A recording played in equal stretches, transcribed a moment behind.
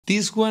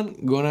This one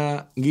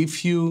gonna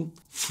give you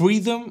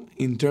freedom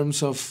in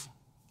terms of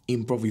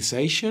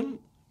improvisation,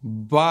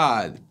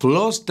 but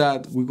plus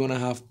that, we're gonna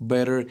have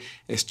better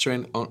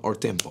strength on our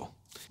tempo.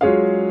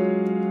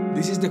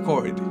 This is the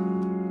chord.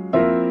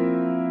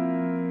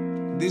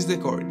 This is the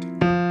chord.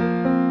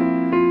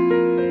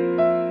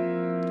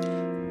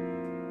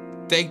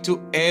 Take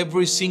to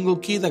every single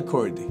key the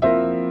chord.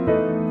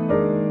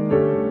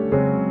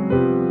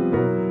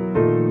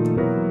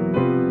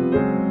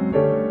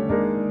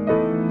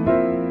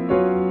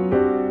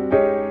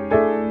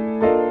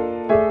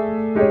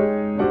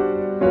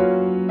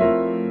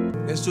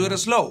 Let's do it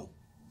slow.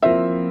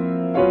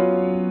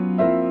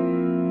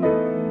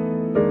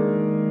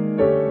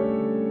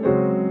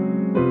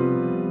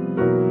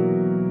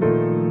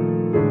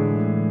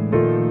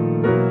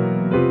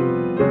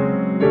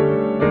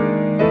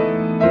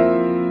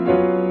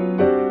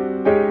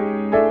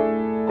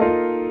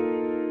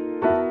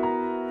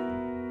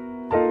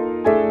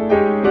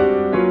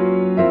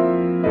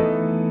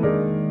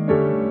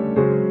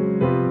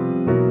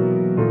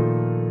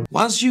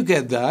 Once you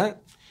get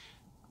that,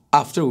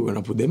 after we're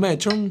gonna put the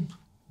metronome.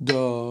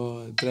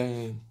 Do,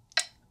 tre.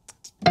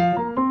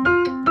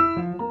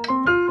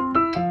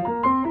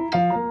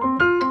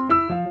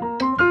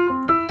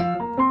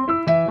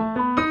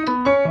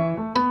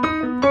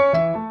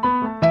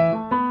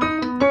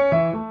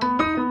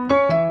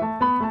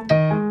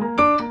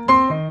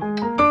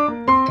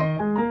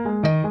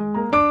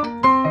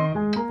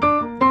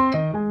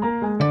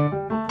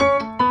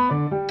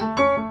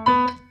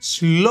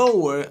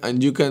 Slower,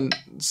 and you can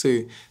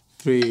say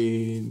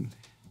 3.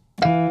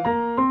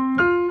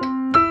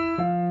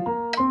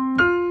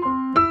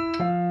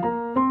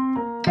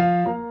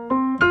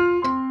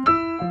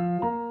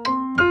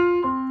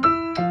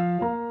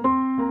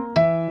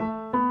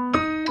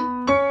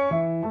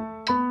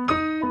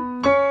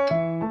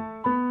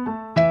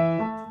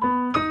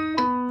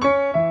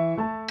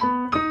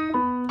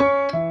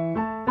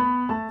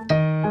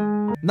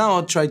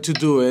 Now try to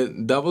do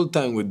it double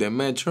time with the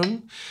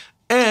metronome,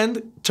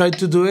 and try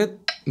to do it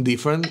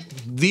different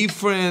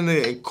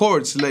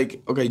chords.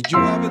 Like, okay, you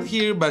have it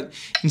here, but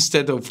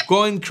instead of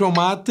going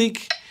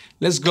chromatic,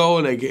 let's go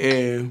like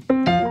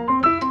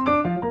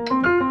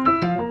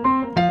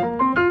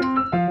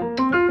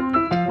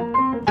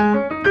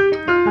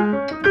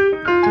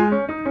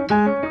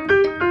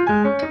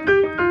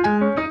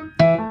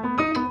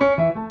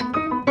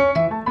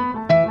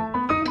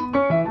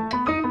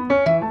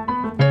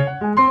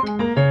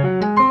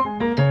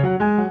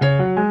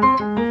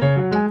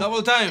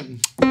double time.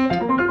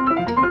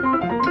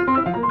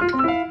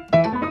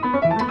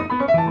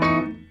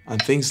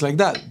 And things like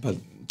that, but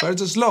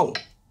first slow.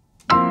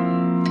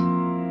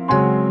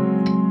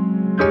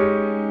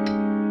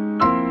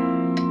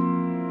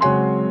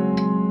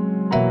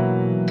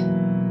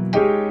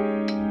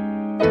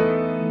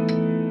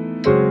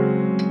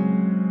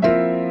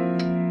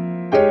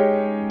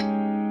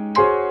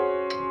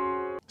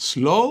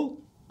 Slow,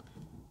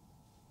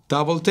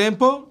 double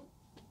tempo,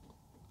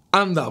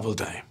 and double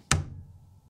time.